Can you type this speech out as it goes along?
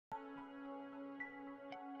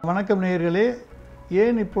வணக்கம் நேயர்களே.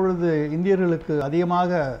 ஏன் இப்பொழுது இந்தியர்களுக்கு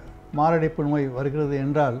அதிகமாக மாரடைப்பு நோய் வருகிறது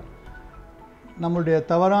என்றால், நம்முடைய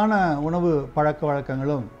தவறான உணவு பழக்க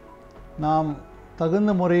வழக்கங்களும், நாம்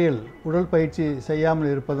தகுந்த முறையில் உடற்பயிற்சி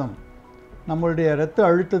செய்யாமல் இருப்பதும், நம்முடைய இரத்த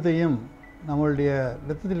அழுத்தத்தையும் நம்முடைய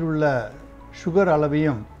இரத்தத்தில் உள்ள சுகர்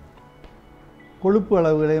அளவையும் கொழுப்பு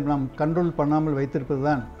அளவுகளையும் நாம் கண்ட்ரோல் பண்ணாமல் வைத்திருப்பது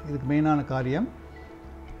தான் இதுக்கு மெயினான காரியம்.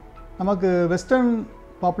 நமக்கு வெஸ்டர்ன்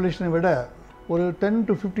பாப்புலேஷனை விட ஒரு 10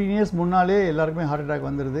 to 15 இயர்ஸ் முன்னாலே எல்லாருக்குமே ஹார்ட் அட்டாக்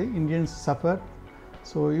வந்துடுது. Indians suffer.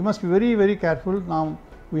 So you must be very very careful.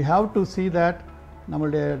 we have to see that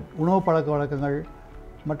நம்மளுடைய உணவு பழக்க வழக்கங்கள்,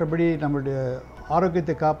 மற்றபடி நம்மளுடைய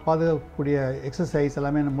ஆரோக்கியத்தை பாதுகாக்கக்கூடிய எக்ஸசைஸ்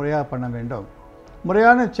எல்லாமே முறையாக பண்ண வேண்டும்.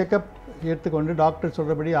 முறையான செக்கப் எடுத்துக்கொண்டு டாக்டர்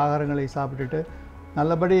சொல்கிறபடி ஆகாரங்களை சாப்பிட்டுட்டு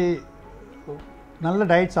நல்ல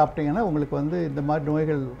டயட் சாப்பிட்டீங்கன்னா உங்களுக்கு இந்த மாதிரி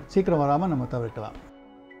நோய்கள் சீக்கிரம் வராமல் நம்ம தவிர்க்கலாம்.